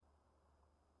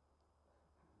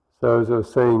So as I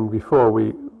was saying before,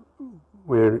 we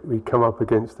come up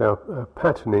against our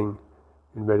patterning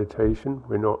in meditation.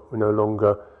 We're no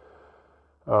longer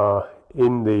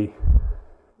in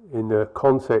the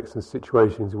contexts and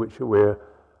situations which we're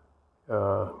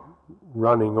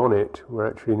running on it. We're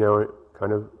actually now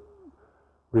kind of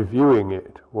reviewing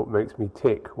it. What makes me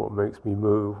tick? What makes me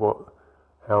move?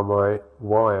 How am I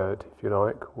wired, if you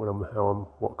like?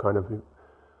 What kind of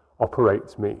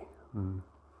operates me?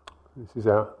 This is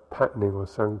our patterning or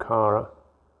sankhara,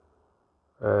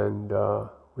 and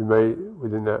we may,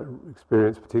 within that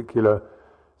experience, particular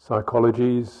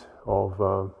psychologies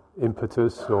of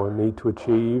impetus or need to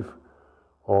achieve,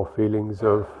 or feelings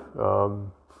of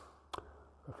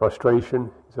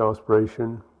frustration,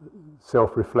 exasperation,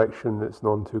 self-reflection that's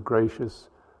none too gracious,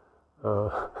 and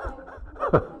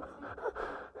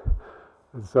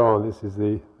so on. This is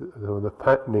the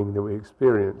patterning that we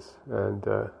experience, and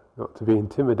not to be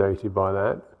intimidated by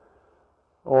that,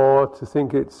 or to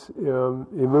think it's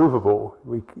immovable.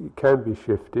 It can be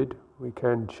shifted, we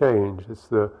can change. It's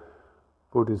the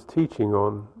Buddha's teaching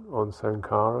on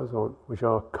sankharas, which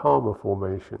are karma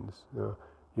formations.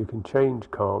 You can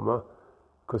change karma,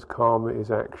 because karma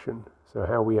is action. So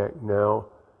how we act now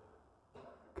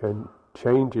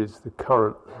changes the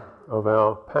current of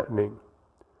our patterning.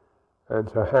 And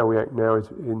so how we act now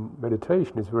in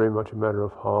meditation is very much a matter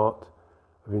of heart,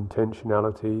 of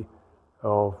intentionality,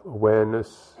 of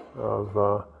awareness, of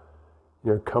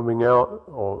coming out,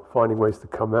 or finding ways to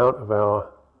come out of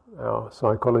our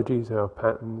psychologies, our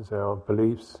patterns, our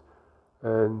beliefs,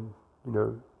 and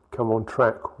come on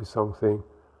track with something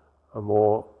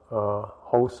more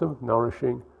wholesome,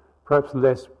 nourishing, perhaps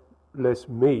less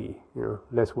me,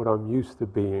 less what I'm used to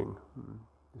being.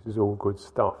 This is all good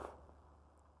stuff.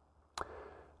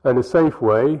 And a safe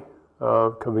way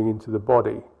coming into the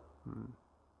body,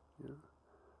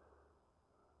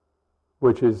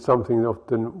 which is something that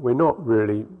often we're not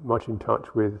really much in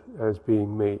touch with as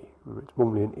being me. It's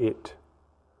normally an it,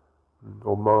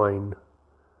 or mine.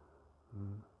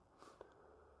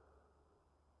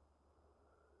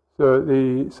 So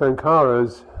the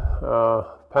sankharas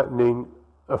patterning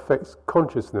affects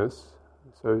consciousness.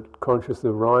 So consciousness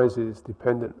arises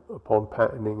dependent upon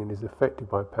patterning and is affected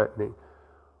by patterning.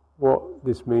 What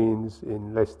this means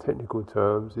in less technical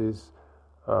terms is,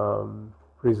 for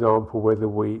example, whether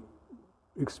we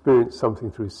experience something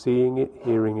through seeing it,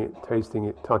 hearing it, tasting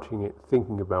it, touching it,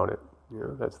 thinking about it.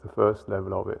 That's the first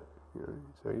level of it.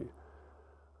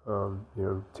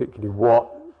 Particularly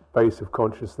what base of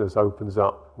consciousness opens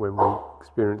up when we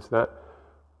experience that.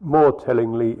 More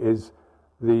tellingly is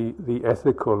the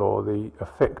ethical or the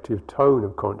affective tone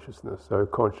of consciousness. So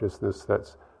consciousness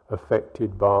that's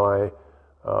affected by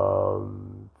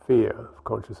fear,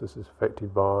 consciousness is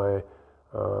affected by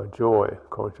joy,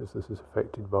 consciousness is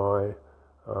affected by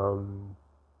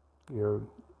ill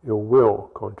will,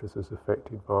 consciousness is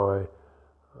affected by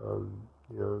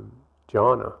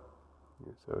jhana,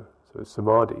 so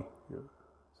samadhi.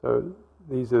 So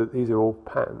these are all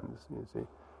patterns, you see,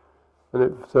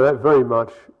 and so that very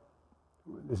much,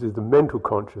 this is the mental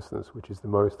consciousness which is the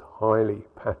most highly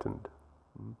patterned.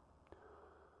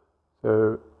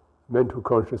 So mental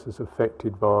consciousness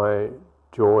affected by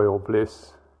joy or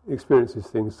bliss experiences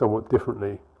things somewhat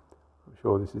differently. I'm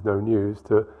sure this is no news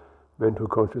to mental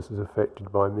consciousness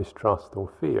affected by mistrust or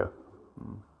fear.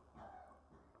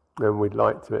 And we'd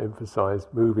like to emphasize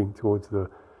moving towards the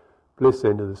bliss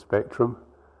end of the spectrum.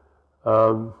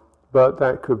 But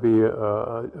that could be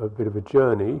a bit of a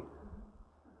journey.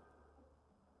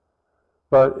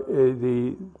 But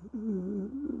the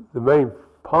main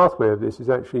pathway of this is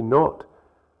actually not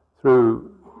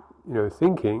through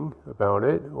thinking about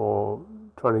it or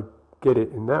trying to get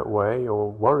it in that way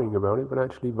or worrying about it, but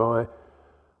actually by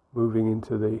moving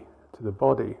into the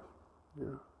body.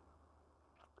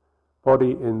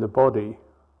 Body in the body.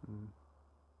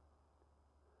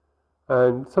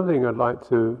 And something I'd like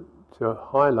to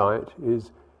highlight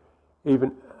is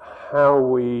even how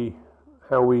we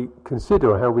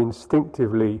consider, how we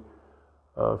instinctively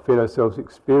feel ourselves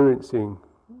experiencing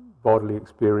bodily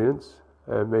experience,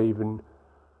 and maybe even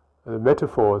the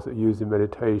metaphors that are used in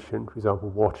meditation, for example,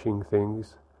 watching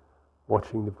things,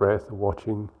 watching the breath, or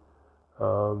watching,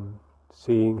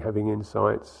 seeing, having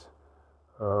insights,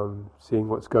 seeing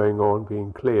what's going on,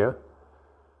 being clear,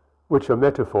 which are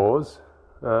metaphors,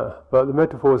 but the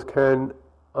metaphors can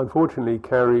unfortunately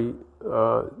carry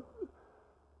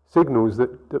signals that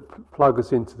plug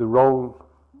us into the wrong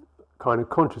kind of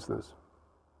consciousness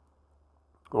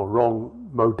or wrong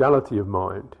modality of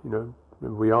mind.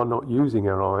 We are not using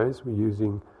our eyes, we're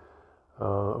using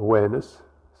awareness.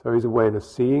 So is awareness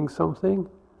seeing something?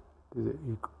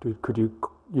 Could you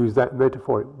use that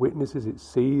metaphor? It witnesses, it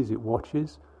sees, it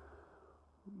watches.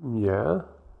 Yeah.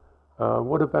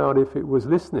 What about if it was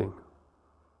listening?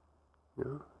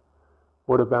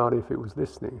 What about if it was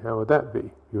listening? How would that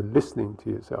be? You're listening to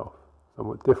yourself.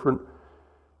 Somewhat different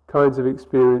kinds of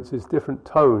experiences, different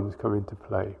tones come into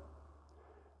play.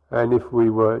 And if we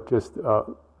were just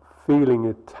feeling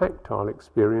a tactile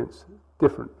experience,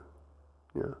 different.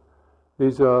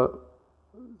 These are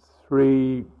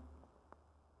three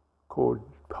called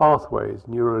pathways,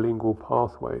 neurolingual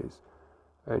pathways.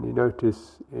 And you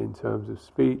notice in terms of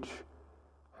speech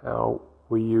how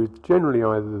we use generally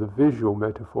either the visual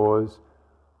metaphors,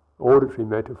 auditory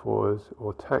metaphors,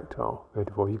 or tactile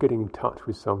metaphors. You're getting in touch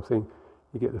with something,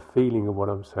 you get the feeling of what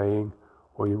I'm saying,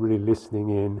 or you're really listening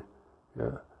in,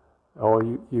 or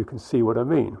you can see what I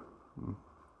mean.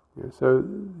 So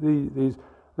these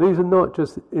are not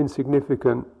just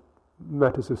insignificant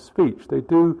matters of speech. They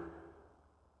do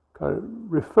kind of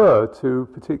refer to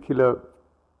particular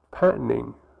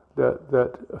patterning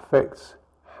that affects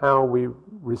how we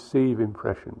receive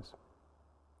impressions.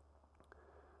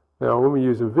 Now, when we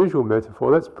use a visual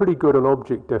metaphor, that's pretty good on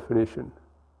object definition.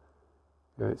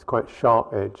 It's quite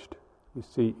sharp-edged. You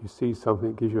see something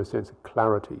that gives you a sense of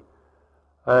clarity.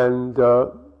 And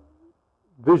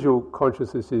visual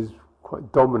consciousness is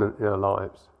quite dominant in our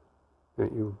lives.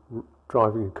 You're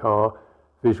driving a car,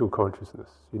 visual consciousness.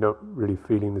 You're not really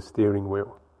feeling the steering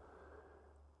wheel.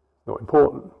 Not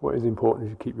important. What is important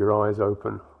is you keep your eyes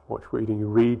open, watch what you're doing. You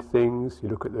read things, you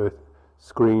look at the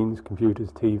screens, computers,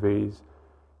 TVs.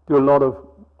 Do a lot of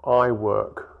eye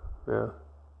work,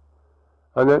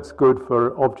 and that's good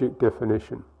for object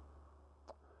definition.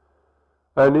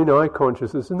 And in eye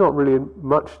consciousness, there's not really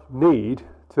much need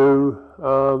to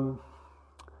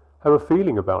have a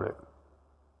feeling about it.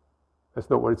 That's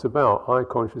not what it's about. Eye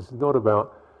consciousness is not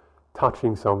about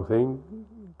touching something,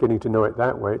 getting to know it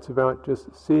that way. It's about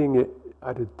just seeing it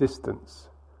at a distance,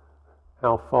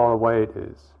 how far away it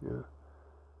is.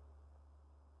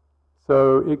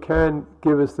 So it can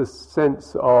give us the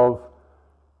sense of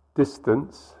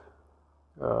distance,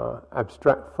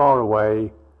 abstract, far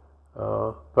away,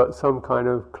 but some kind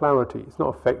of clarity. It's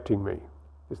not affecting me.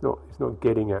 It's not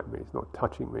getting at me. It's not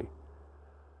touching me.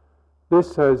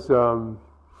 This has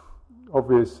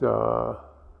obvious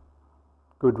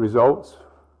good results,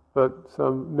 but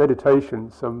some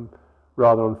meditation, some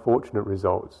rather unfortunate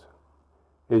results.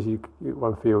 Is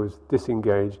one feels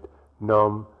disengaged,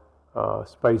 numb,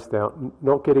 spaced out,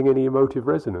 not getting any emotive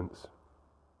resonance.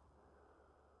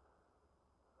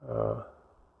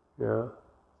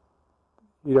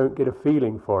 You don't get a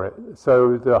feeling for it.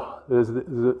 So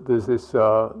there's this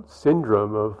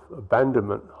syndrome of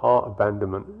abandonment, heart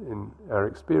abandonment in our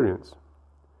experience.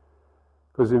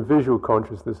 Because in visual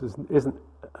consciousness isn't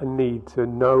a need to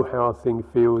know how a thing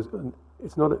feels.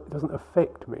 It doesn't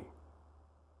affect me.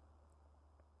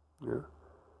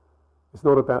 It's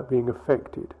not about being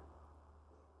affected.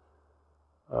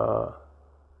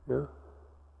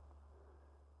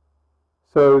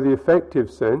 So the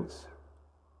affective sense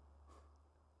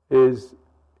is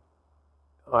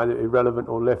either irrelevant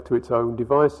or left to its own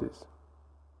devices.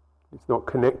 It's not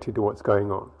connected to what's going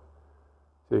on.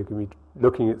 So you can be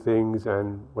looking at things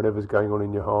and whatever's going on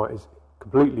in your heart is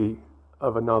completely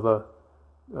of another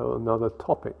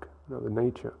topic, another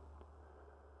nature.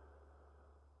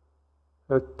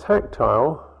 Now,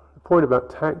 tactile, the point about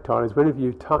tactile is whenever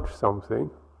you touch something,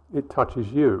 it touches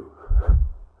you.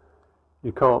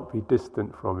 You can't be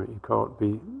distant from it, you can't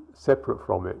be separate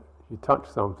from it. If you touch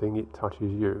something, it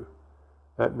touches you.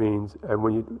 That means, and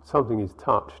when something is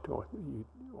touched or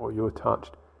you're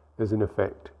touched, there's an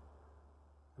effect,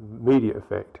 immediate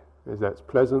effect. That's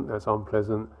pleasant, that's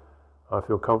unpleasant. I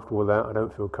feel comfortable with that, I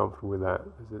don't feel comfortable with that.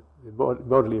 The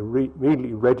body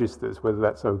immediately registers whether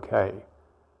that's okay.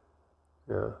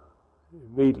 It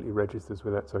immediately registers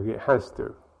whether that's okay. It has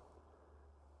to.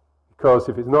 Because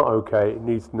if it's not okay, it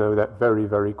needs to know that very,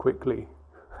 very quickly.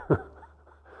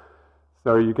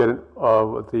 So you get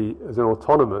as an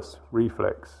autonomous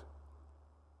reflex.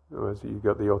 As you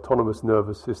get the autonomous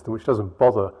nervous system, which doesn't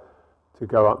bother to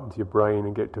go up into your brain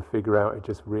and get to figure out, it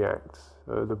just reacts.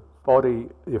 So the body,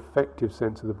 the affective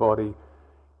sense of the body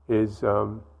is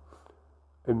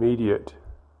immediate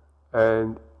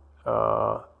and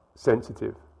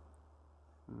sensitive.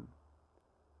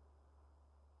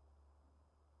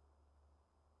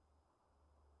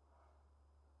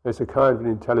 It's a kind of an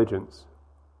intelligence.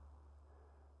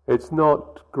 It's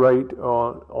not great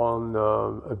on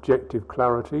objective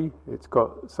clarity. It's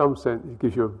got some sense, it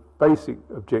gives you a basic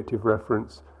objective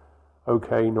reference,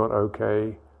 okay, not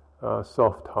okay,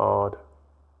 soft, hard.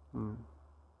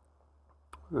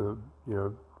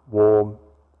 warm.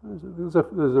 There's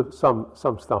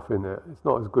some stuff in there. It's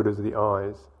not as good as the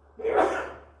eyes,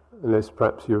 unless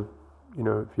perhaps if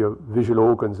your visual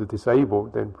organs are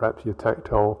disabled, then perhaps your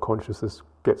tactile consciousness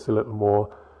gets a little more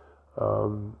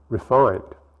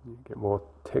refined. You get more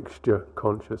texture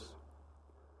conscious.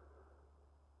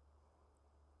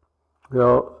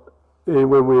 Now,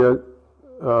 when we are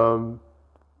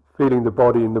feeling the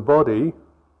body in the body,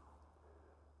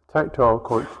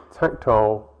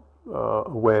 tactile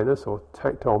awareness or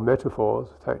tactile metaphors,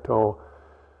 tactile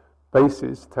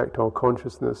basis, tactile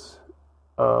consciousness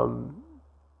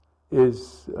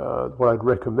is what I'd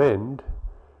recommend,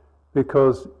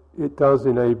 because it does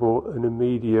enable an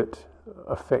immediate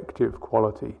affective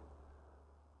quality.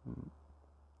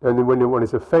 And then when one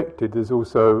is affected, there's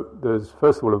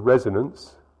first of all a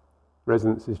resonance.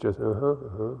 Resonance is just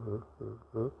and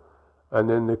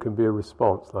then there can be a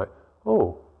response like,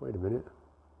 oh, wait a minute.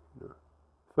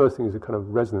 First thing is a kind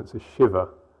of resonance, a shiver,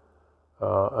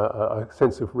 a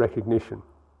sense of recognition.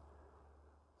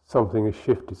 Something has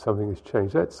shifted, something has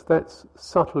changed. That's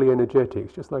subtly energetic.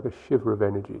 It's just like a shiver of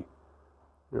energy.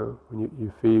 When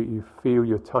you feel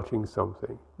you're touching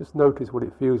something. Just notice what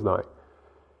it feels like.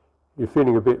 You're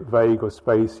feeling a bit vague or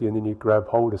spacey, and then you grab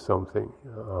hold of something.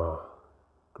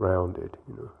 Grounded.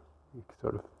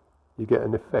 You get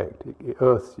an effect. It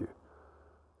earths you.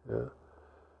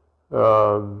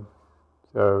 So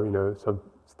some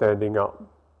standing up,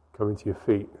 coming to your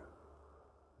feet,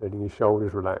 letting your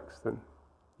shoulders relax, then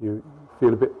you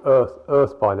feel a bit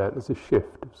earthed by that. There's a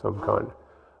shift of some kind.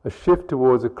 A shift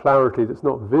towards a clarity that's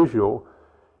not visual,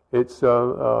 it's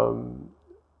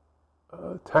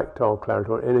tactile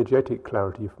clarity or energetic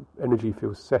clarity. Energy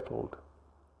feels settled.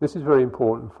 This is very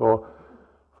important for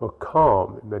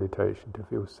calm in meditation, to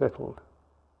feel settled.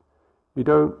 You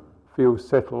don't feel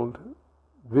settled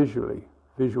visually.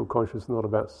 Visual consciousness is not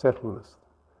about settledness.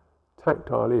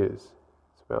 Tactile is.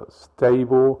 It's about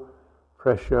stable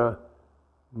pressure,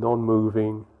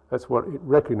 non-moving. That's what it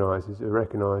recognizes. It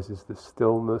recognizes the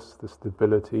stillness, the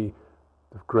stability,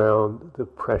 the ground, the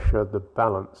pressure, the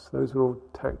balance. Those are all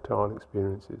tactile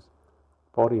experiences,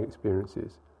 body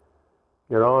experiences.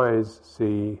 Your eyes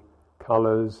see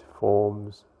colours,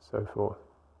 forms, so forth,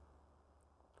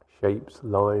 shapes,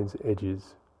 lines,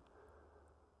 edges,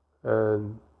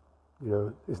 and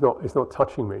it's not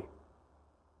touching me.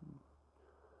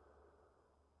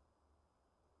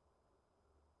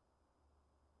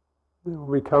 When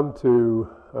we come to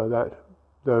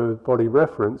the body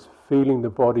reference, feeling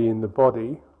the body in the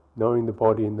body, knowing the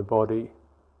body in the body,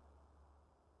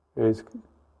 is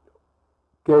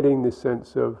getting this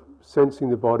sense of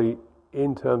sensing the body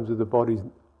in terms of the body's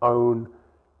own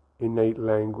innate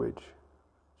language,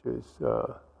 which is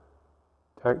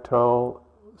tactile,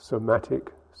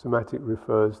 somatic. Somatic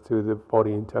refers to the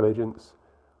body intelligence,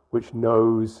 which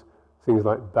knows things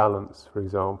like balance, for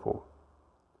example.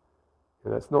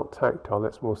 And that's not tactile,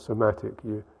 that's more somatic.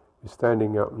 You're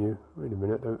standing up and wait a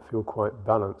minute, don't feel quite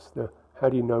balanced. Now, how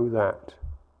do you know that?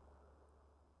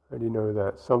 How do you know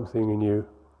that? Something in you,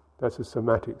 that's a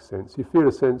somatic sense. You feel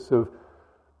a sense of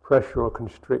pressure or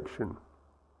constriction.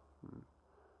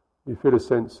 You feel a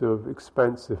sense of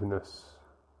expansiveness.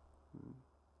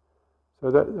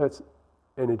 So that's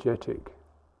energetic.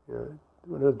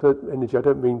 When I say energy, I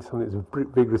don't mean something that's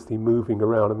vigorously moving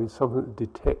around. I mean something that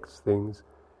detects things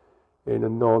in a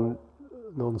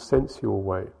non-sensual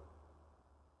way.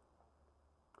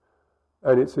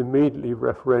 And it's immediately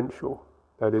referential.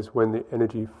 That is, when the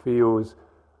energy feels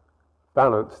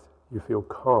balanced, you feel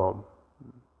calm.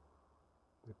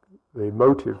 The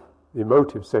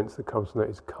emotive sense that comes from that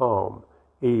is calm,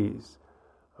 ease,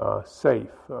 safe,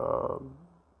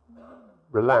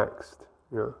 relaxed.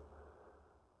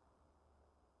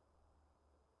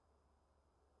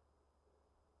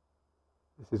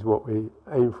 This is what we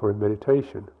aim for in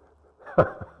meditation.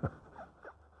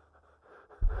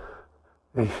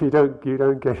 If you don't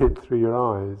get it through your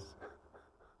eyes.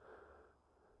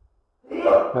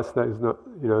 That is not.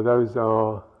 Those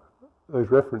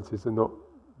references are not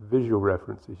visual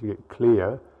references. You get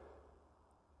clear,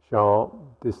 sharp,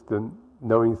 distant,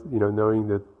 knowing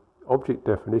the object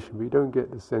definition, but you don't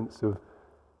get the sense of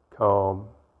calm,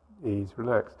 ease,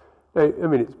 relax. Now, I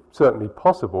mean, it's certainly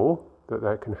possible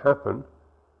that can happen.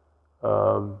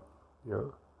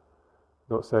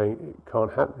 Not saying it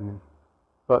can't happen,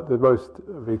 but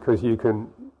because you can,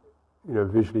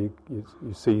 visually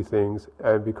you see things,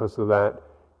 and because of that,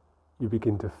 you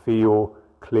begin to feel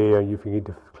clear.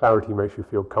 Clarity makes you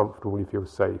feel comfortable. You feel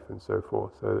safe, and so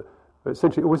forth. So, but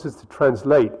essentially, it was just to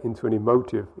translate into an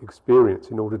emotive experience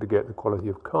in order to get the quality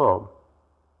of calm.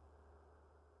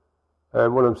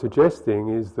 And what I'm suggesting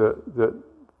is that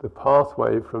the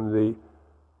pathway from the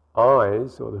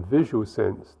eyes or the visual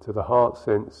sense to the heart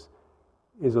sense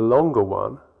is a longer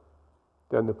one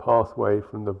than the pathway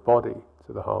from the body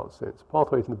to the heart sense. The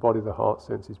pathway from the body to the heart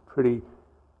sense is pretty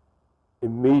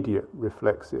immediate,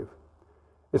 reflexive.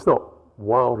 It's not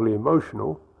wildly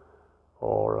emotional,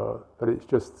 but it's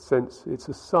just sense. It's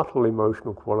a subtle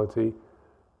emotional quality,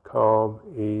 calm,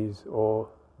 ease, or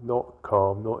not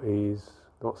calm, not ease,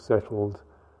 not settled,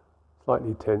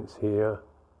 slightly tense here,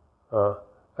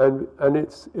 and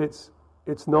it's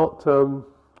not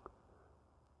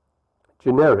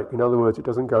generic. In other words, it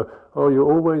doesn't go, oh,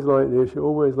 you're always like this, you're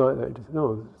always like that.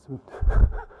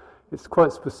 It's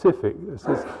quite specific. It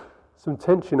says some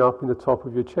tension up in the top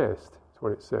of your chest. That's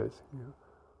what it says. Yeah.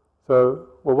 So,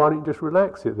 well, why don't you just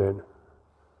relax it then?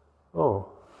 Oh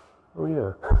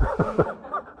yeah.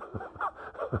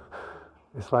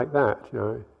 It's like that, you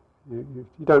know. You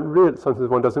don't sometimes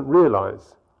one doesn't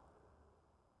realise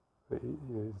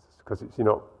because you're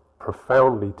not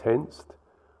profoundly tensed,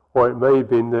 or it may have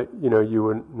been that you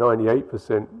were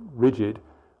 98% rigid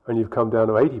and you've come down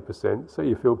to 80%, so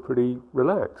you feel pretty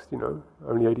relaxed,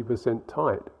 only 80%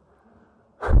 tight.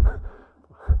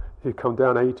 You come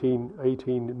down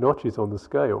 18 notches on the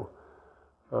scale,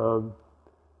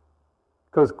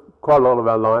 because quite a lot of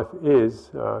our life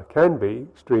can be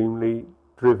extremely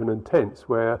driven and tense,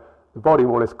 where the body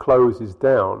more or less closes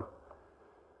down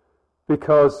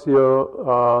because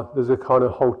there's a kind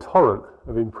of whole torrent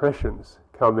of impressions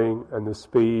coming, and the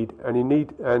speed, and you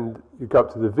go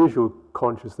up to the visual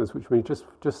consciousness, which means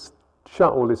just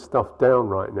shut all this stuff down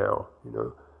right now,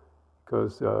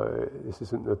 because this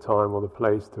isn't the time or the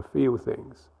place to feel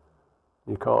things.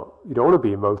 You don't want to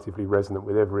be emotively resonant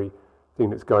with everything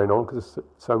that's going on because there's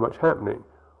so much happening.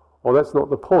 Well, that's not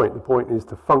the point. The point is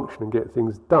to function and get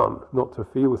things done, not to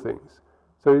feel things.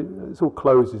 So it all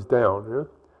closes down, yeah?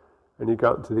 And you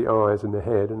go up to the eyes and the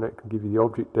head, and that can give you the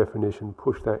object definition.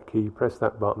 Push that key, press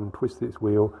that button, twist this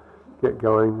wheel, get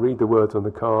going, read the words on the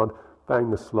card,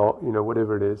 bang the slot,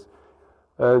 whatever it is,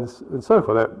 and so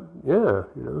forth. That, yeah,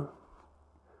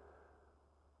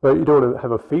 But you don't want to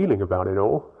have a feeling about it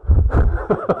all.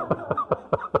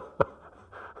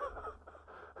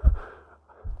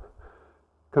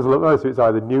 Because most of it's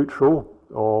either neutral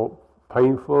or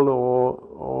painful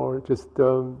or just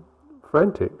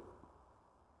frantic.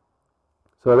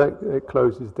 So it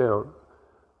closes down.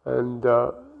 And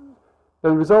the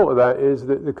result of that is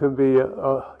that there can be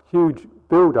a huge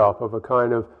build-up of a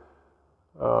kind of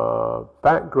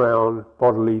background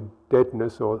bodily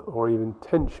deadness or even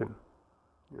tension.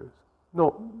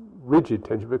 Not rigid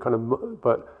tension,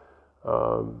 but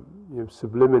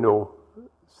subliminal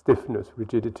stiffness,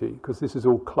 rigidity, because this is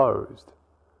all closed,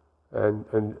 and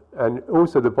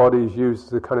also the body is used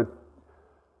as a kind of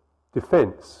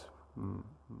defence.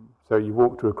 So you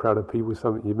walk to a crowd of people,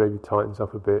 something you maybe tightens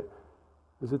up a bit.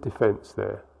 There's a defence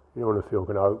there. You don't want to feel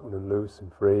kind of open and loose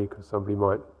and free because somebody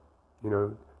might,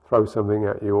 throw something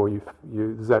at you, or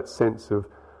there's that sense of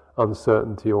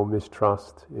uncertainty or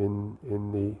mistrust in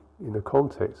the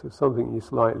context of something you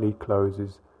slightly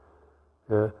closes.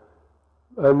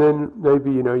 And then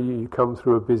maybe you come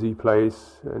through a busy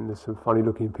place and there's some funny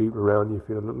looking people around, you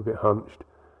feel a little bit hunched,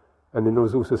 and then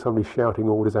there's also somebody shouting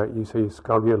orders at you, so you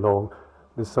scurry along.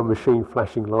 There's some machine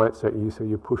flashing lights at you, so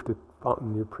you push the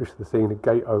button, you push the thing, the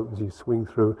gate opens, you swing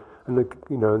through, and and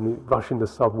you rush into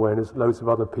the subway, and there's loads of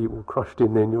other people crushed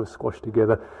in there, and you're squashed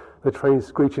together. The train's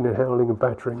screeching and howling and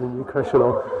battering, and you crash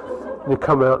along, and you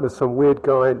come out and there's some weird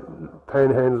guy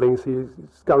panhandling, so you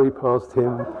scurry past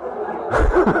him.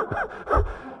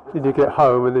 And you get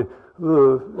home and then,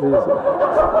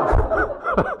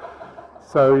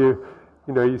 so you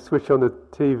switch on the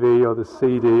TV or the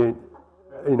CD,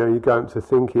 and you go into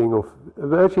thinking, or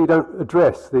actually you don't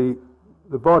address the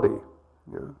body,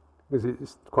 because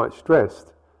it's quite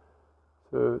stressed.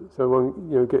 So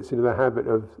one gets into the habit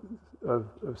of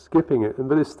skipping it,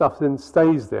 but this stuff then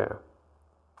stays there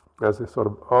as a sort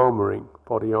of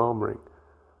body armouring.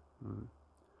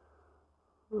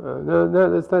 No,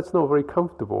 that's not very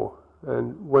comfortable.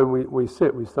 And when we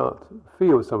sit, we start to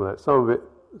feel some of that. Some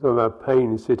of our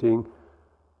pain in sitting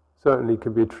certainly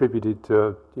can be attributed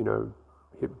to,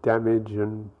 hip damage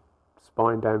and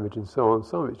spine damage and so on.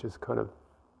 Some of it's just kind of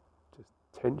just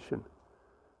tension,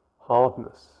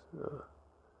 hardness.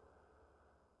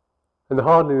 And the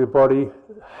hardening of the body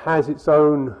has its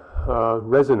own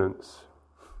resonance.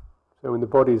 So when the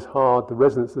body is hard, the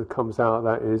resonance that comes out of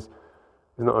that is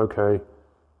not okay.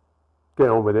 Get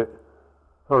on with it.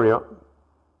 Hurry up.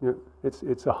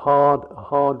 It's a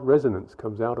hard resonance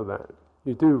comes out of that.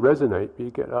 You do resonate, but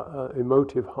you get a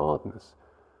emotive hardness.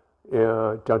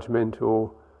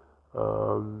 judgmental,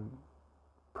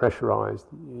 pressurized.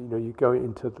 You go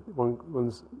into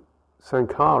one's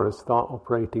sankharas start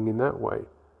operating in that way.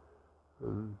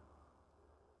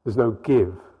 There's no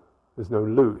give, there's no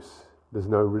loose, there's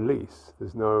no release,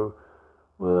 there's no,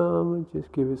 well,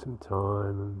 just give it some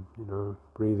time and,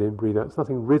 breathe in, breathe out. There's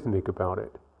nothing rhythmic about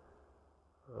it.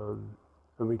 And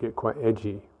we get quite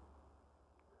edgy.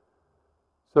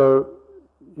 So,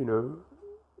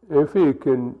 if we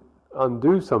can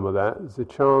undo some of that, there's a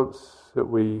chance that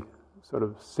we sort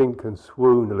of sink and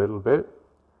swoon a little bit,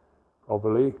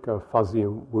 probably, go fuzzy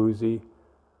and woozy,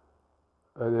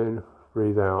 and then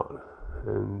breathe out,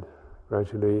 and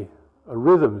gradually a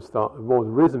more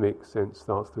rhythmic sense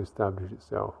starts to establish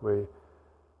itself, where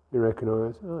you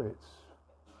recognise,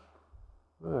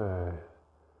 well,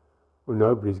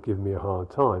 nobody's giving me a hard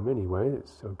time anyway,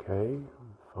 it's okay,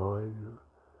 I'm fine,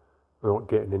 I'm not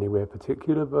getting anywhere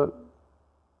particular, but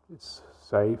it's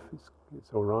safe,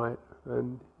 it's all right,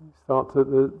 and you start to,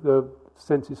 the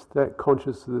senses, that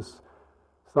consciousness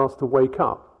starts to wake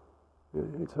up.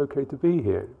 It's okay to be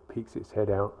here. It peeks its head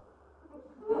out.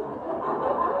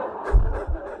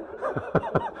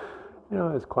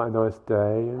 It's quite a nice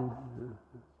day and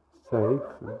safe.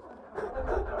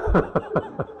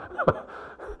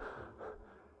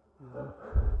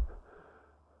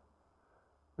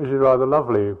 Which is rather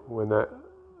lovely when that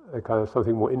kind of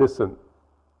something more innocent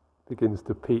begins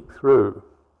to peek through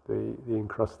the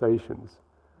incrustations.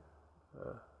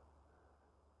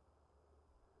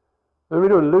 And we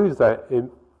don't lose that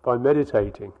by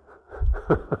meditating.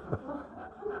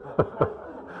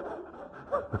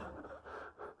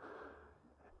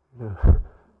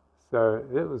 So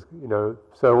it was,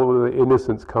 so all the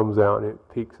innocence comes out and it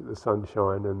peeks at the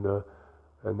sunshine and the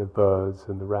birds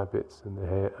and the rabbits and the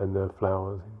hair and the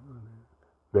flowers.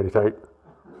 Meditate.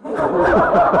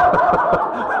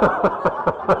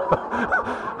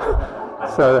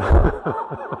 So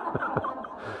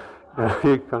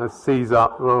you kind of seize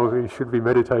up. Oh, you should be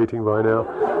meditating by now.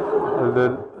 And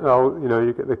then,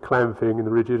 you get the clamping and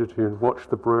the rigidity, and watch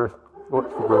the breath.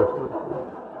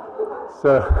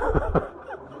 So,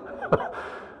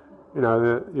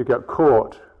 you get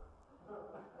caught.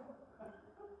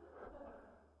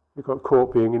 You got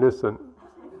caught being innocent.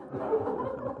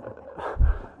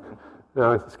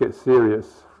 Now let's get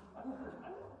serious.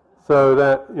 So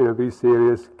that, be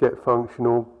serious, get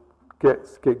functional, get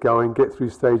going, get through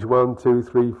stage 1, 2,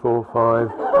 3, 4,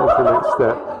 5. What's the next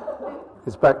step?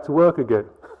 It's back to work again.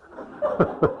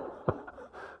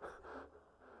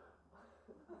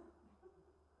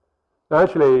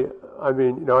 Actually, I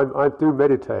do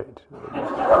meditate.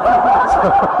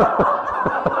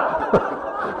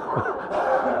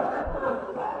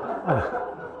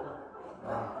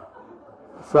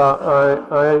 So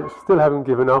I still haven't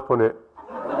given up on it.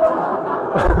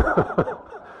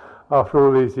 After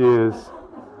all these years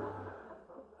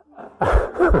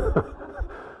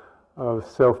of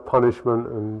self-punishment,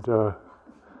 and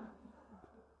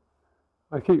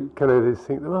I keep kind of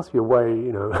think there must be a way,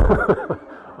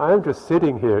 I am just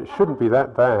sitting here, it shouldn't be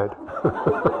that bad.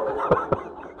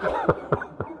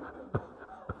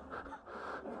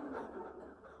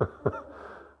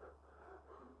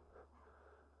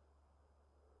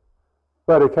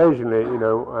 But occasionally,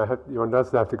 one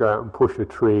does have to go out and push a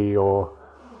tree or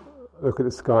look at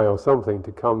the sky or something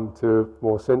to come to a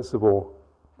more sensible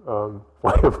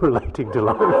way of relating to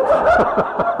life.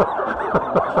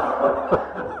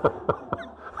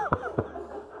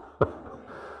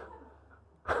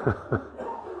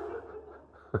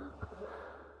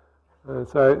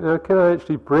 So can I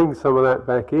actually bring some of that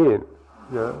back in,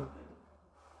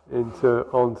 into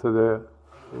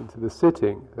the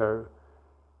sitting? So,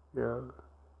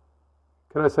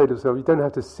 can I say to myself, you don't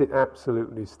have to sit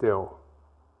absolutely still.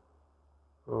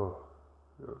 You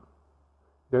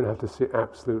don't have to sit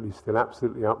absolutely still,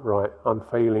 absolutely upright,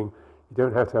 unfailing. You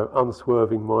don't have to have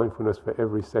unswerving mindfulness for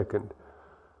every second.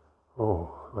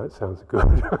 Oh, that sounds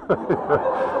good.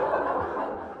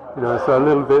 So a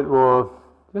little bit more,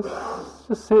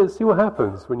 just see what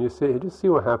happens when you sit here. Just see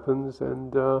what happens,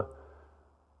 and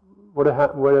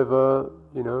whatever,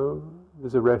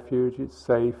 there's a refuge, it's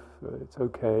safe, it's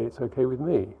okay with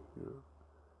me.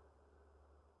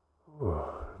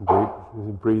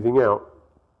 Breathing out,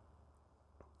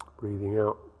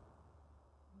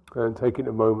 and taking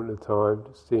a moment at a time,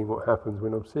 just seeing what happens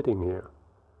when I'm sitting here.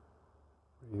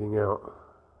 Breathing out,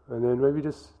 and then maybe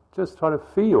just try to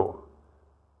feel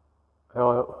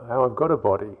how I've got a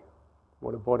body,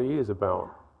 what a body is about,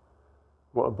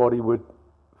 what a body would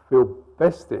feel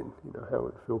best in, how it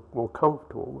would feel more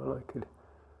comfortable. Well, I could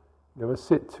never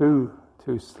sit too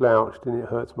too slouched and it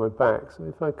hurts my back. So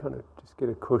if I kind of just get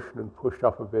a cushion and push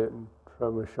up a bit and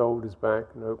throw my shoulders back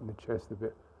and open the chest a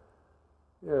bit,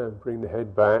 bring the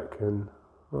head back, and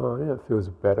it feels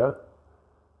better,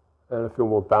 and I feel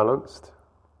more balanced,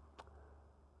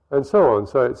 and so on.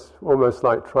 So it's almost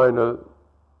like trying to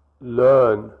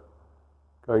learn,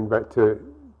 going back to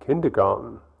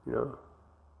kindergarten,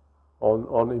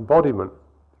 on embodiment,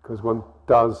 because one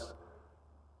does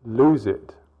lose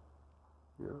it,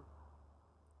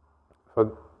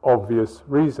 for obvious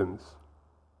reasons.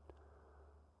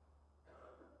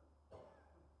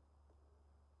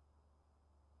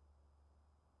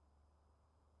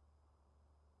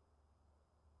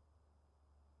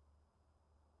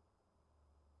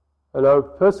 And I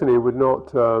personally would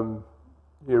not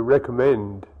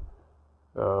recommend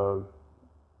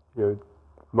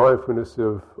mindfulness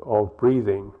of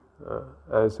breathing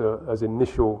as an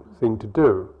initial thing to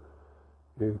do.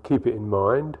 You keep it in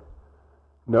mind.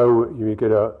 Know you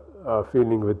get a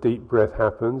feeling of a deep breath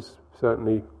happens.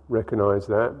 Certainly recognize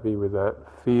that, be with that,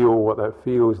 feel what that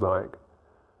feels like.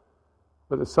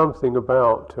 But there's something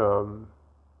about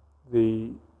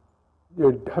you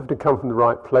have to come from the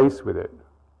right place with it,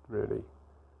 really,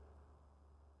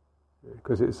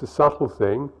 because it's a subtle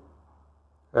thing,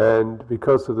 and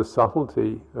because of the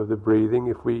subtlety of the breathing,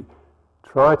 if we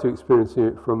try to experience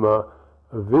it from a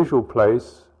visual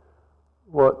place,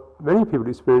 what many people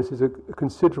experience is a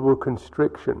considerable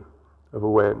constriction of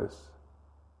awareness.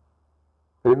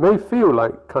 And it may feel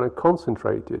like kind of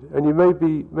concentrated, and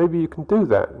maybe you can do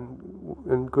that,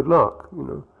 and good luck,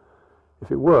 if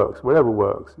it works, whatever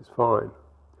works, it's fine.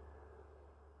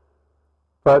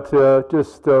 But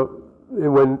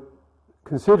when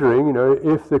considering,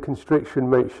 if the constriction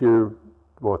makes you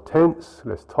more tense,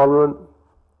 less tolerant,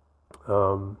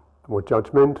 more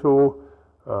judgmental,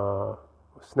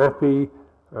 snappy,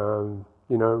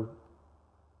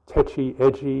 tetchy,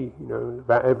 edgy,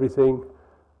 about everything,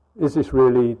 is this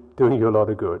really doing you a lot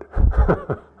of good?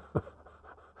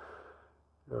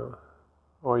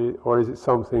 Or is it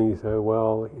something you say,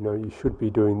 well, you should be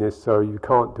doing this, so you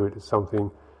can't do it, it's something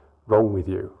wrong with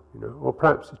you, or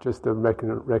perhaps it's just a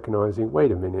recognizing,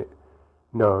 wait a minute,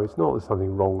 no, it's not there's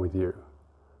something wrong with you.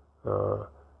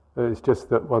 It's just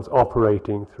that one's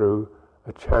operating through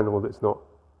a channel that's not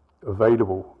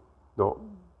available, not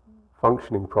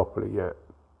functioning properly yet.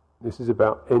 This is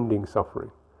about ending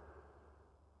suffering.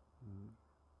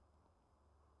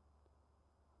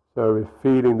 So if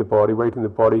feeling the body, weighting the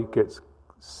body gets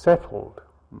settled,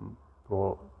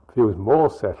 or feels more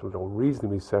settled or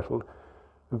reasonably settled,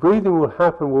 the breathing will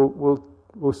happen,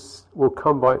 will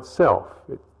come by itself.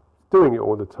 It's doing it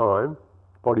all the time.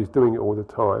 The body's doing it all the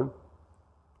time.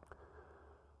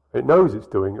 It knows it's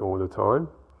doing it all the time,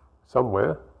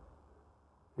 somewhere.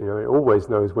 It always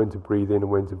knows when to breathe in and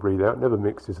when to breathe out, never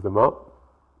mixes them up.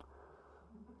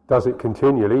 Does it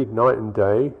continually, night and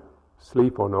day,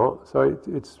 sleep or not. So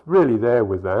it's really there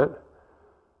with that.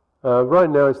 Right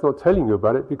now it's not telling you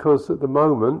about it because at the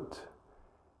moment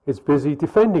it's busy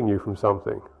defending you from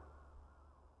something.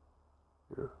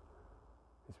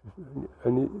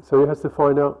 And so it has to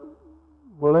find out,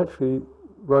 well, actually,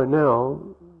 right now,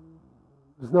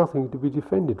 there's nothing to be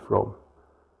defended from.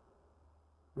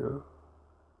 So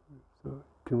you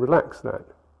can relax that.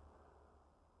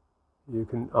 You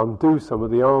can undo some of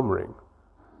the armouring.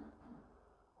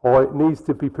 Or it needs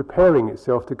to be preparing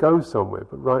itself to go somewhere,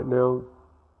 but right now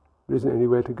there isn't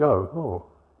anywhere to go. Oh,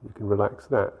 you can relax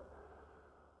that.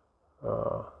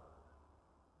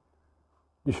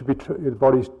 You should be the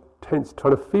body's tense,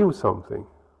 trying to feel something,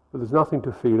 but there's nothing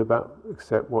to feel about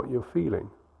except what you're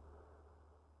feeling.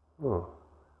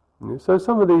 So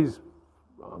some of these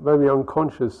maybe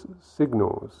unconscious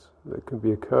signals that can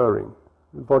be occurring,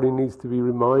 the body needs to be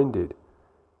reminded.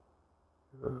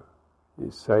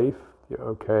 You're safe, you're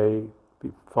okay,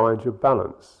 find your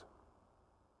balance.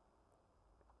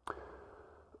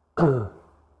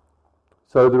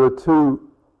 So there are two,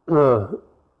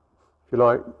 if you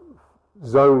like,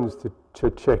 zones to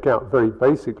check out very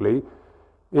basically.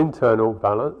 Internal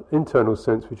balance, internal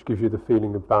sense, which gives you the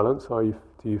feeling of balance. Do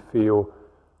you feel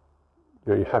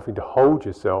you're having to hold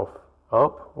yourself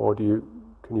up, or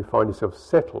can you find yourself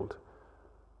settled?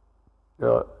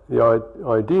 The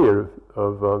idea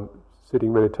of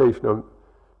sitting meditation, I'm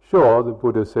sure the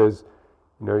Buddha says,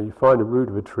 you find the root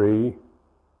of a tree,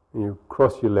 and you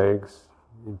cross your legs,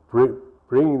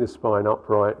 bringing the spine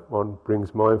upright, one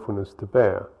brings mindfulness to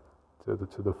bear, to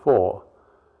the fore.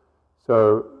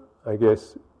 So I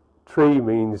guess tree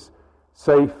means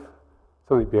safe,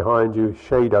 something behind you,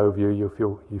 shade over you. You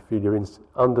feel you're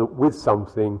with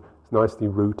something. It's nicely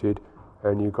rooted,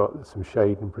 and you've got some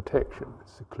shade and protection, a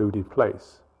secluded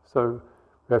place. So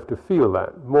we have to feel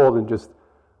that more than just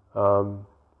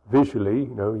visually,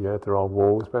 there are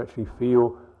walls, but actually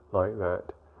feel like that.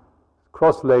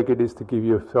 Cross-legged is to give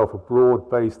yourself a broad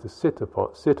base to sit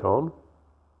on.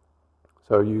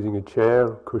 So using a chair,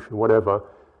 a cushion, whatever,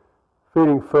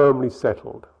 feeling firmly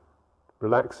settled,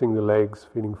 relaxing the legs,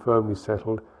 feeling firmly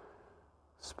settled,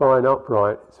 spine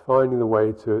upright. It's finding the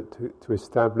way to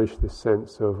establish this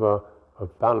sense of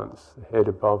balance, the head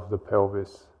above the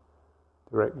pelvis,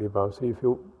 directly above. So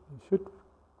you should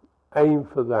aim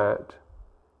for that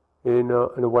in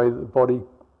a way that the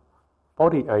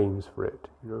body aims for it.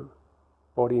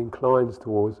 Body inclines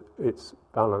towards its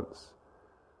balance.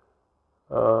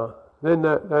 Then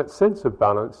that sense of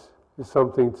balance is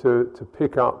something to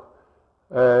pick up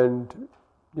and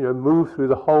move through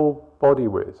the whole body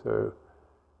with. So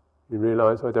you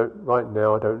realise right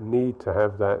now I don't need to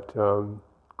have that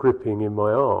gripping in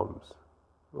my arms.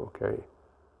 Okay.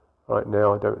 Right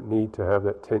now I don't need to have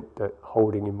that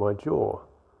holding in my jaw.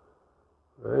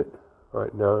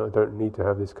 Right now I don't need to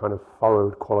have this kind of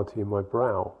furrowed quality in my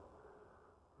brow.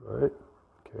 Right?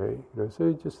 Okay.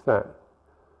 So just that.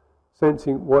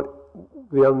 Sensing what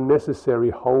the unnecessary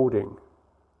holding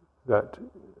that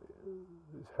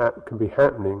can be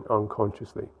happening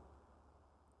unconsciously.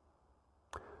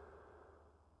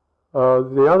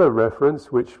 The other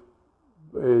reference which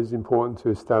is important to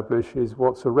establish is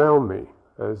what's around me,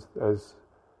 as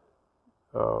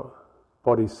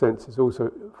body sense is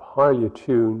also highly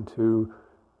attuned to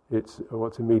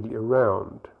what's immediately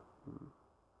around.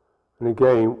 And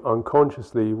again,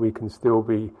 unconsciously we can still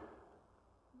be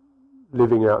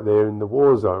living out there in the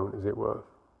war zone, as it were,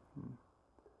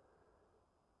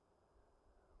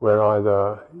 where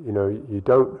either you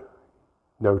don't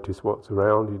notice what's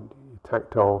around, your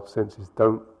tactile senses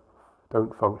don't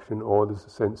function, or there's a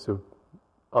sense of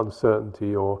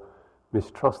uncertainty or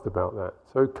mistrust about that.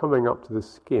 So coming up to the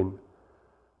skin,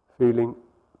 feeling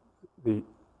the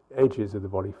edges of the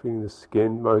body, feeling the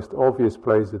skin, most obvious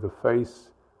place of the face,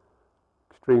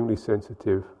 extremely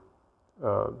sensitive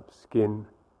skin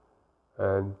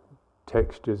and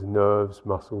textures, nerves,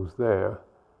 muscles there,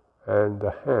 and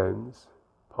the hands,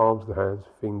 palms of the hands,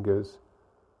 fingers,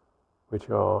 which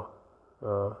are,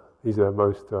 these are the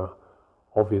most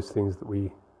obvious things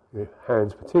that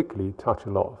hands particularly touch a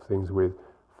lot of things with.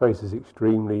 Face is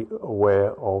extremely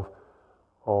aware of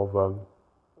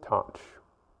touch.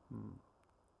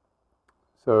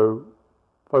 So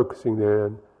focusing there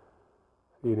and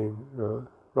feeling,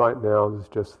 right now there's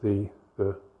just the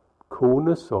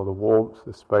coolness or the warmth,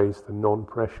 the space, the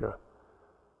non-pressure.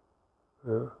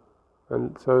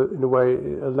 And so in a way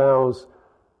it allows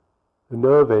the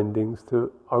nerve endings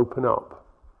to open up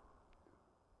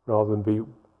rather than be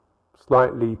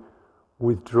slightly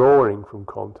withdrawing from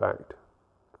contact,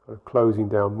 kind of closing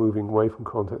down, moving away from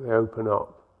contact. They open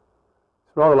up.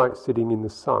 It's rather like sitting in the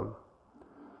sun.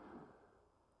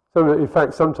 So in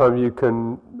fact sometimes you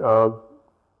can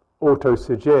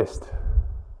auto-suggest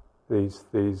these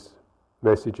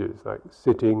messages, like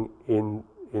sitting in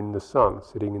the sun,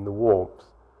 sitting in the warmth,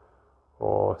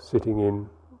 or sitting in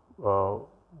warm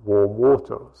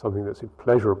water, something that's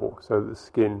pleasurable, so that the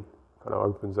skin kind of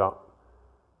opens up.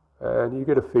 And you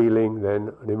get a feeling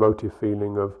then, an emotive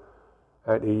feeling of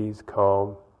at ease,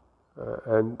 calm,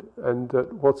 and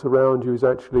that what's around you is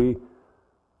actually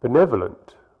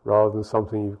benevolent, rather than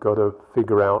something you've got to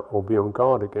figure out or be on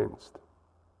guard against,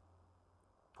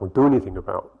 or do anything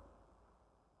about.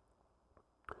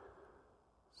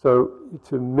 So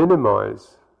to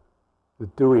minimize the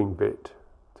doing bit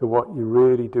to what you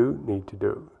really do need to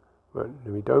do.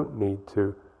 We don't need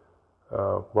to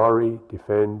worry,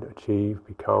 defend, achieve,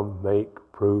 become, make,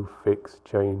 prove, fix,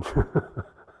 change,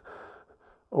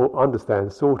 or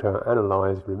understand, sort out,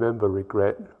 analyze, remember,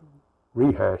 regret,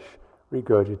 rehash,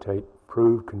 regurgitate,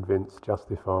 prove, convince,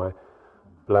 justify,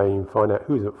 blame, find out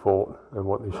who's at fault and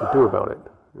what they should do about it.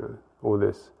 All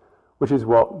this, which is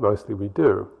what mostly we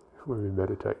do when we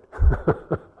meditate.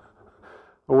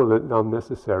 All that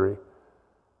unnecessary.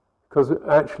 Because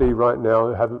actually right now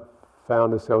we haven't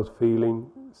found ourselves feeling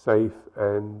safe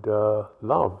and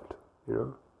loved,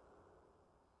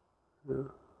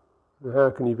 How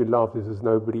can you be loved if there's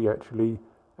nobody actually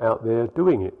out there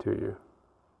doing it to you?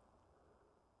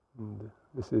 And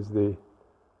this is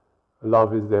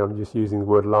love is there. I'm just using the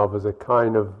word love as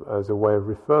a way of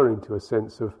referring to a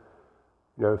sense of,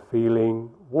 feeling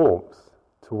warmth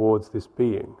towards this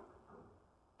being,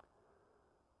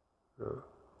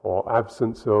 or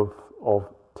absence of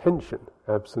tension,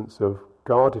 absence of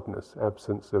guardedness,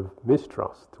 absence of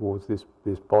mistrust towards this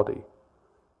body,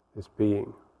 this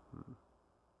being.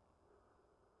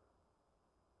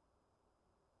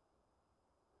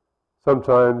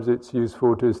 Sometimes it's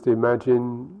useful just to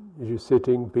imagine as you're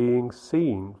sitting being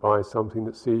seen by something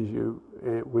that sees you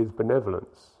with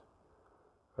benevolence.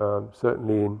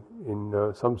 Certainly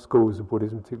in some schools of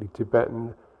Buddhism, particularly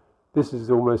Tibetan, this is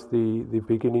almost the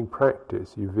beginning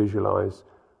practice. You visualize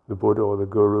the Buddha or the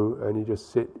Guru and you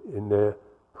just sit in their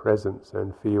presence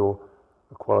and feel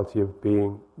the quality of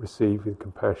being received with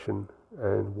compassion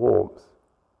and warmth.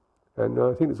 And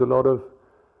I think there's a lot of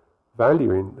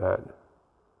value in that.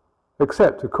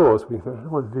 Except, of course, we think, I don't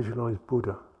want to visualise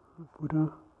Buddha.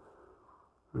 Buddha,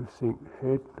 I think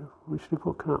head,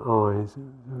 what kind of eyes?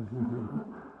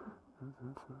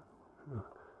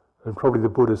 And probably the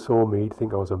Buddha saw me, he'd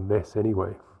think I was a mess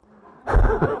anyway.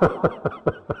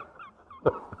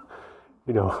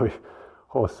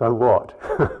 Or so what?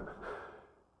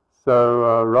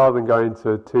 So rather than going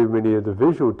into too many of the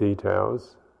visual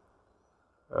details,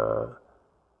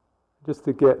 just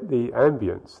to get the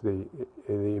ambience, the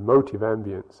emotive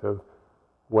ambience of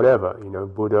whatever,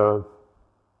 Buddha,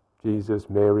 Jesus,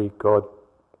 Mary, God,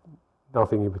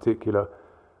 nothing in particular,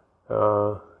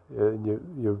 and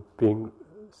you're being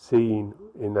seen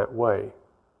in that way,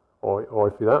 or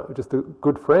if you're that, just a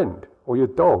good friend, or your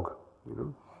dog,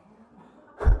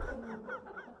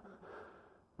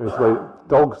 It's the way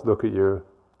dogs look at you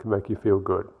can make you feel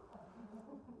good.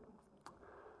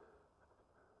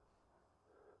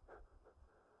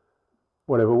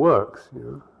 Whatever works,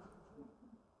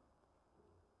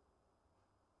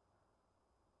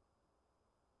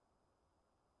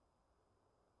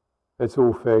 It's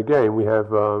all fair game. We have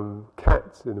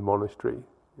cats in the monastery.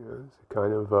 It's a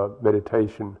kind of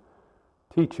meditation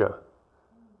teacher.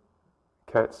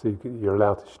 Cats, you're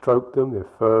allowed to stroke them. They're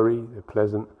furry. They're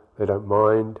pleasant. They don't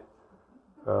mind.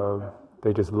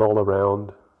 They just loll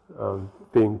around,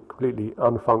 being completely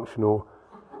unfunctional,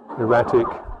 erratic,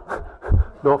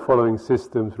 not following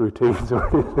systems, routines, or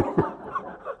anything.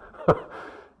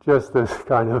 Just this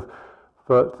kind of,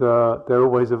 but they're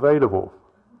always available.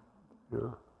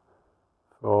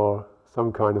 Or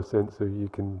some kind of sense of you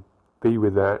can be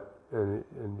with that and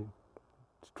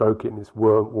stroke it and it's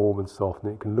warm and soft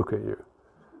and it can look at you.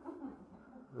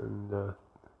 And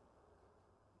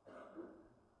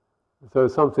so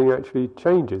something actually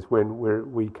changes when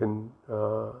we can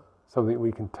something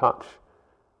we can touch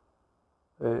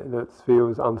that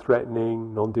feels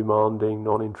unthreatening, non-demanding,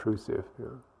 non-intrusive.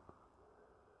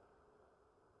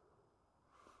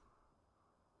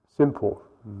 Simple.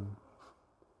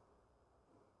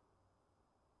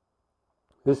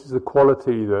 This is a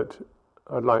quality that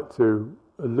I'd like to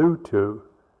allude to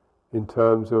in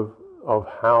terms of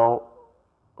how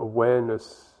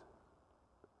awareness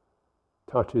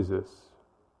touches us,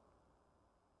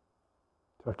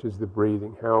 touches the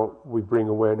breathing, how we bring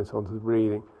awareness onto the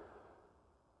breathing.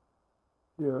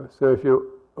 So if your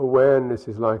awareness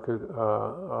is like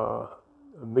a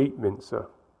meat mincer,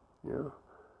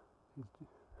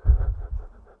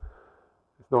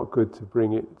 it's not good to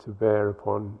bring it to bear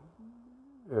upon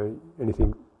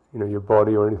anything, your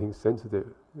body or anything sensitive.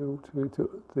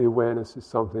 The awareness is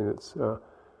something that's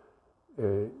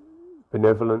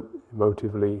benevolent,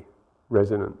 emotively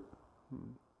resonant.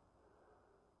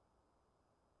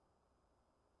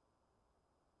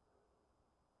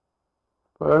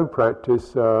 My own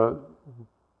practice, part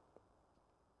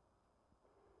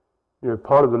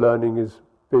of the learning has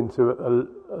been to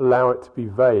allow it to be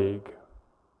vague.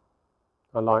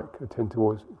 I tend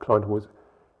to incline towards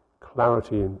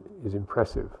clarity is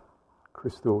impressive.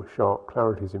 Crystal sharp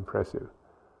clarity is impressive.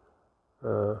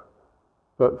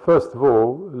 But first of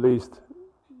all, at least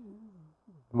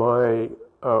my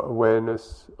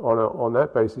awareness on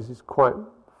that basis is quite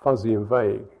fuzzy and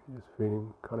vague. Just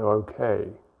feeling kind of okay.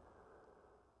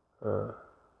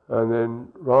 And then,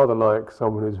 rather like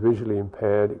someone who's visually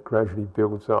impaired, it gradually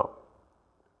builds up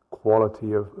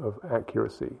quality of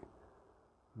accuracy.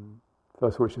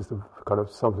 That's which is the kind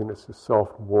of something that's just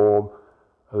soft, warm,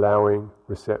 allowing,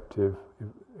 receptive,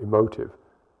 emotive.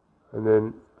 And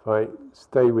then if I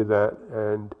stay with that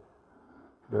and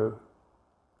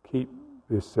keep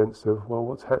this sense of, well,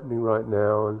 what's happening right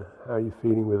now and how are you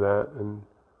feeling with that and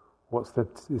what's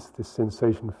this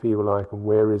sensation feel like and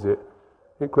where is it?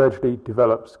 It gradually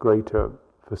develops greater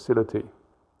facility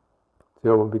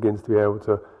till one begins to be able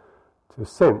to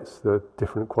sense the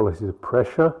different qualities of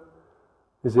pressure.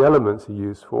 As the elements are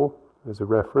useful as a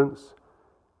reference,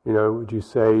 would you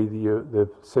say the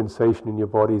sensation in your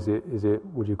body is it?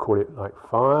 Would you call it like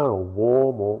fire or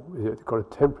warm, or is it got a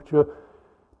temperature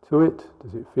to it?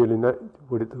 Does it feel in that?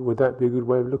 Would that be a good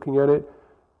way of looking at it?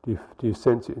 Do you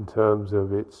sense it in terms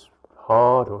of it's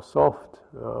hard or soft?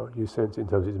 Do you sense it in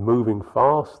terms of it's moving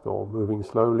fast or moving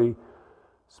slowly?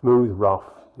 smooth, rough,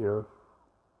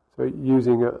 So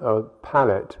using a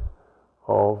palette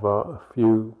of a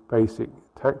few basic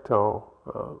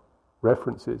tactile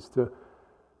references to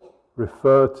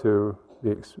refer to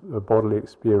the bodily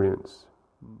experience.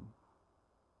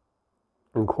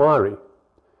 Inquiry,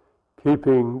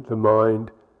 keeping the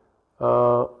mind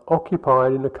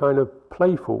occupied in a kind of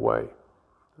playful way.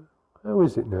 How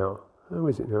is it now? How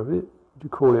is it now? Would you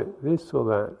call it this or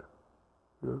that?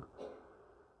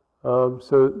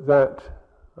 So that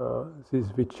this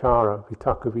is vichara,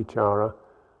 vitaka vichara,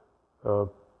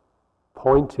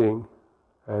 pointing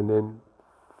and then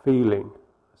feeling,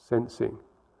 sensing.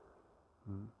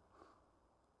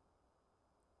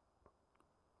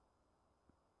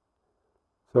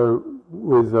 So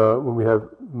with when we have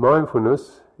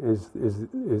mindfulness is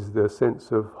the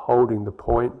sense of holding the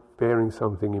point, bearing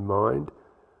something in mind,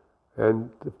 and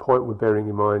the point we're bearing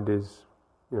in mind is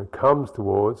comes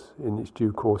towards in its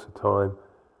due course of time.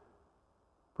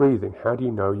 Breathing. How do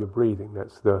you know you're breathing?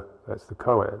 That's the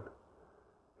koan.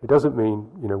 It doesn't mean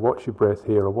watch your breath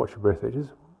here or watch your breath there.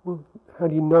 Just how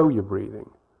do you know you're breathing?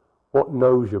 What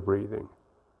knows you're breathing?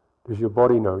 Does your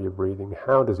body know you're breathing?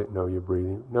 How does it know you're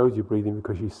breathing? It knows you're breathing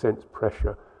because you sense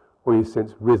pressure, or you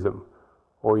sense rhythm,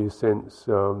 or you sense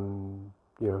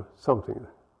something.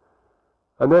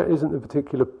 And that isn't a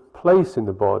particular place in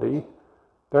the body.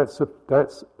 That's a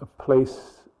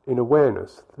place in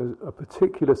awareness. There's a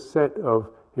particular set of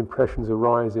impressions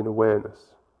arise in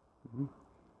awareness.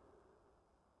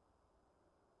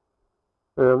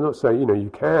 And I'm not saying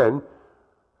you can,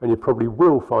 and you probably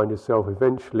will find yourself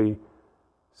eventually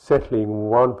settling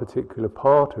one particular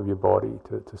part of your body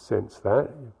to sense that.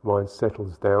 Your mind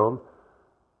settles down.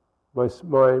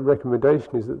 My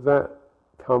recommendation is that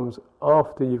comes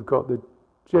after you've got the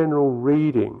general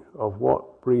reading of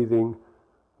what breathing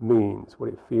means, what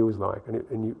it feels like,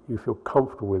 and you feel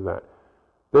comfortable with that.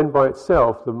 Then by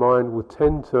itself, the mind will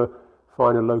tend to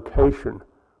find a location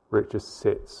where it just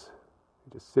sits.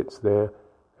 It just sits there,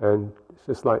 and it's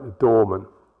just like the doorman,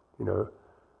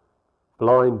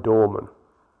 blind doorman.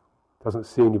 Doesn't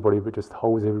see anybody but just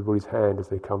holds everybody's hand as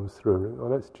they come through. Oh,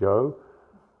 that's Joe.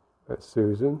 That's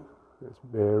Susan. That's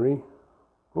Mary.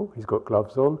 Oh, he's got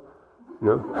gloves on.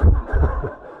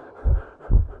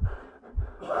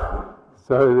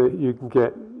 So that you can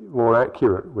get more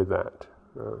accurate with that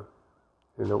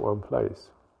in that one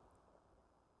place.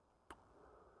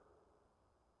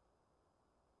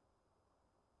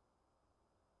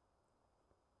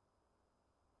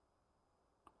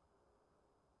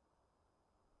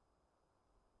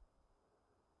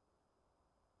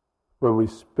 When we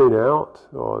spin out,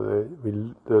 or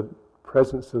the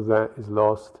presence of that is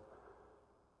lost,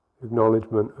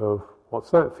 acknowledgement of what's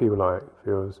that feel like?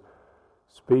 Feels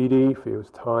speedy,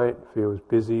 feels tight, feels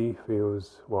busy,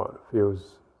 feels what?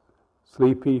 Feels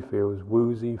sleepy, feels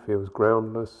woozy, feels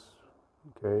groundless.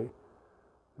 Okay,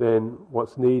 then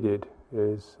what's needed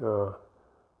is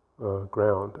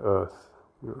ground, earth,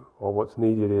 or what's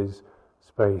needed is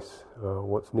space.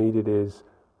 What's needed is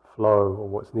flow, or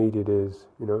what's needed is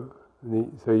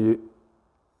So you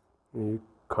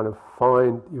kind of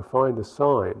find the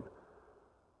sign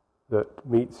that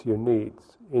meets your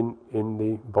needs in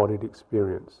the embodied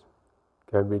experience.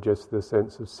 Can be just the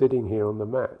sense of sitting here on the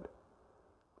mat.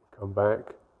 Come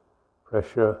back,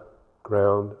 pressure,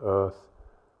 ground, earth.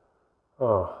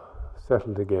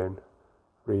 Settled again,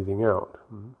 breathing out.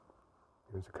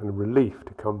 It's a kind of relief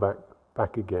to come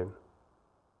back again.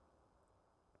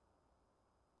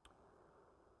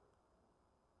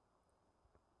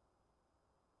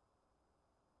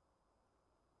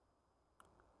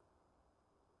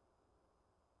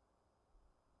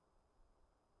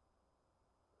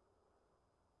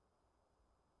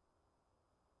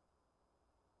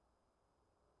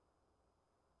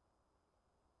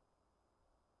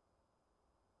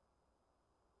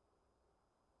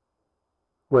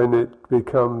 When it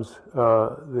becomes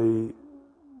the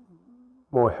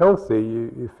more healthy,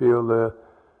 you feel the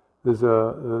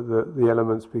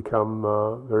elements become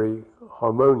very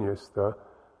harmonious. The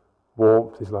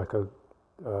warmth is like a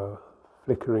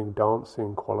flickering,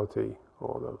 dancing quality,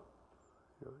 or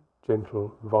the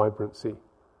gentle vibrancy,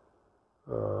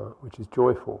 which is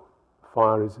joyful.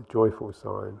 Fire is a joyful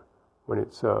sign. When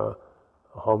it's a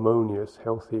harmonious,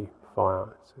 healthy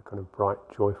fire, it's a kind of bright,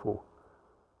 joyful,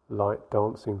 light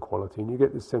dancing quality, and you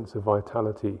get this sense of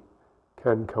vitality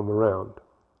can come around.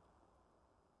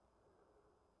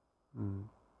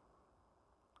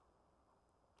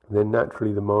 Then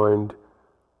naturally the mind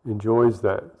enjoys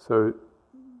that. So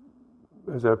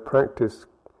as our practice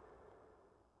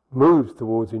moves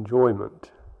towards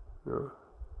enjoyment,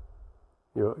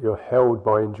 you're held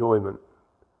by enjoyment.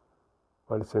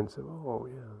 find a sense of, oh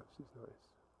yeah, this is nice.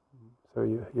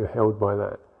 So you're held by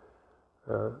that.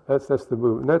 That's the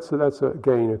movement. That's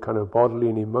again a kind of bodily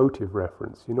and emotive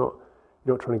reference. You're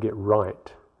not trying to get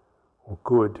right or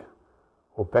good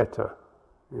or better.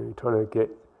 You're trying to get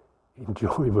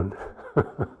enjoyment,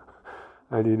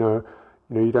 and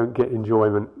you don't get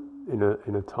enjoyment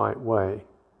in a tight way.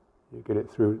 You get it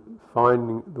through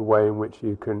finding the way in which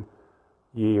you can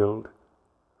yield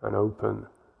and open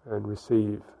and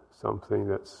receive something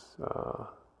that's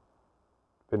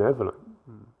benevolent.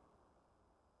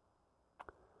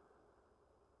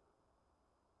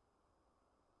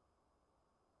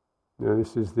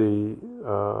 This is the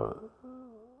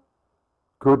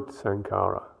good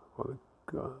sankhara, or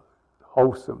the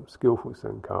wholesome, skillful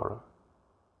sankhara,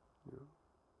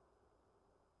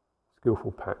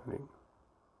 skillful patterning.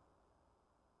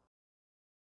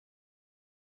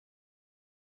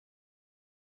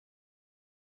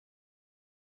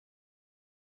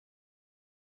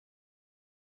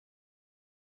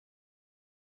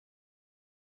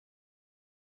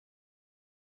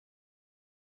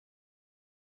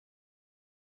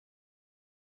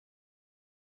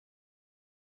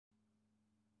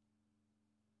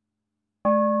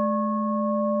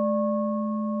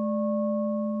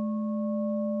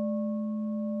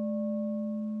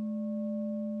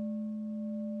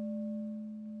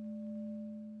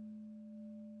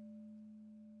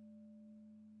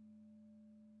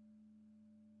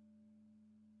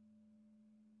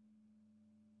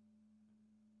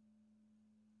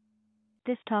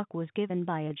 This talk was given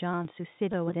by Ajahn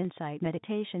Sucitto at Insight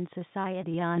Meditation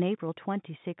Society on April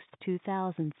 26,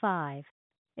 2005.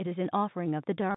 It is an offering of the Dharma.